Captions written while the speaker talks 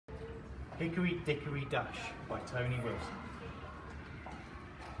Hickory, Dickory, Dash by Tony Wilson.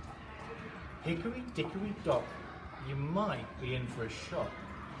 Hickory, Dickory, Dock, you might be in for a shock.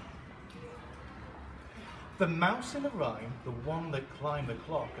 The mouse in the rhyme, the one that climbed the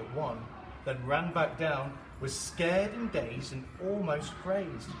clock at 1, then ran back down, was scared and dazed and almost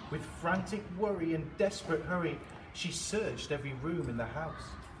crazed. With frantic worry and desperate hurry, she searched every room in the house.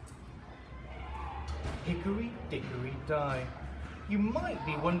 Hickory, Dickory, die. You might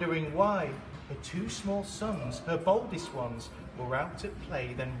be wondering why. Her 2 small sons, her boldest ones, were out to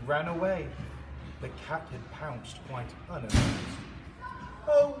play, then ran away. The cat had pounced quite unannounced.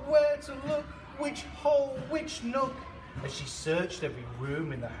 Oh, where to look? Which hole? Which nook? As she searched every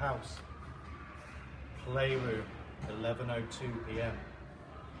room in the house. Playroom, 11:02 p.m.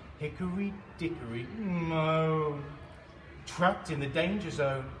 Hickory, Dickory, moan. Trapped in the danger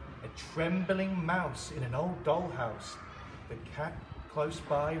zone, a trembling mouse in an old dollhouse. The cat close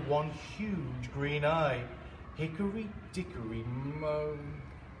by, one huge green eye. Hickory, Dickory, moan.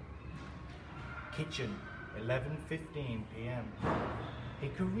 Kitchen, 11:15 p.m.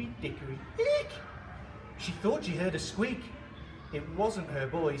 Hickory, Dickory, eek! She thought she heard a squeak. It wasn't her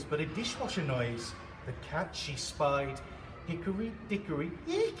boys, but a dishwasher noise. The cat she spied. Hickory, Dickory,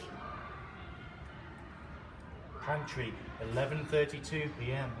 eek! Pantry, 11:32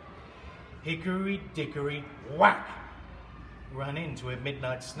 p.m. Hickory, Dickory, whack! Ran into a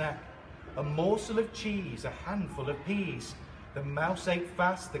midnight snack. A morsel of cheese, a handful of peas. The mouse ate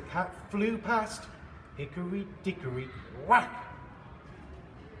fast, the cat flew past. Hickory, Dickory, whack!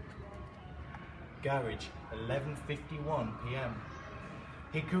 Garage, 11:51 p.m.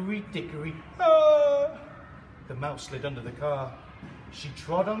 Hickory, Dickory, ah! The mouse slid under the car. She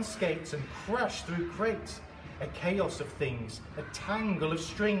trod on skates and crashed through crates. A chaos of things, a tangle of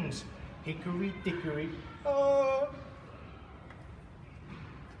strings. Hickory, Dickory, ah!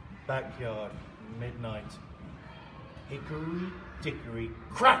 Backyard, midnight. Hickory, Dickory,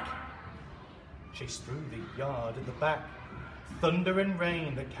 crack! Chased through the yard at the back. Thunder and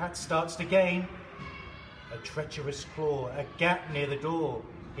rain, the cat starts to gain. A treacherous claw, a gap near the door.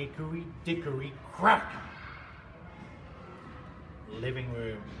 Hickory, Dickory, crack! Living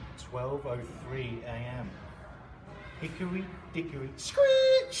room, 12:03 a.m. Hickory, Dickory,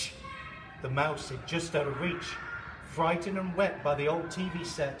 screech! The mouse had just out of reach. Frightened and wet by the old TV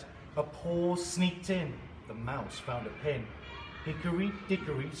set, a paw sneaked in. The mouse found a pin. Hickory,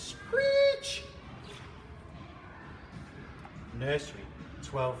 Dickory, screech! Nursery,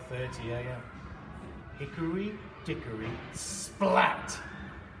 12:30 a.m. Hickory, Dickory, splat!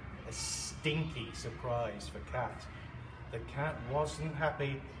 A stinky surprise for cat. The cat wasn't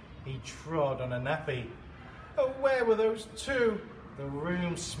happy. He trod on a nappy. Oh, where were those 2? The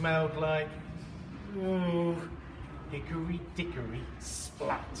room smelled like, ooh, Hickory, Dickory,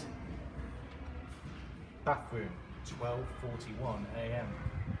 splat. Bathroom, 12:41 a.m.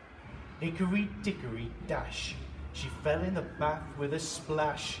 Hickory, Dickory, dash. She fell in the bath with a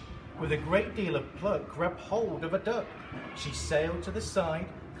splash. With a great deal of pluck, grabbed hold of a duck. She sailed to the side,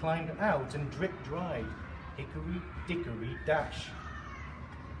 climbed out and drip dried. Hickory, Dickory, dash.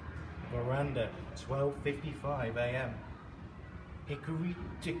 Veranda, 12:55 a.m. Hickory,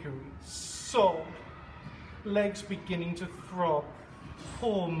 Dickory, sob. Legs beginning to throb.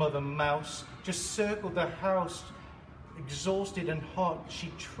 Poor Mother Mouse just circled the house. Exhausted and hot,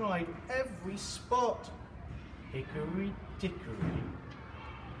 she tried every spot. Hickory, Dickory.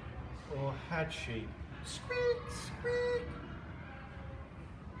 Or had she? Squeak, squeak.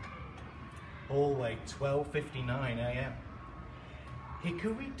 Hallway, 12:59 a.m.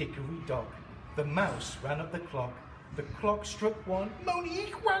 Hickory, Dickory, dock. The mouse ran up the clock. The clock struck 1.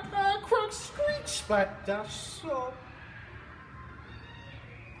 Monique, quack, quack, screech, splat, dash, sob.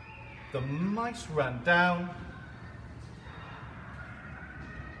 The mice ran down.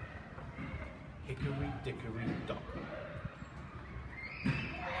 Hickory, Dickory, dock.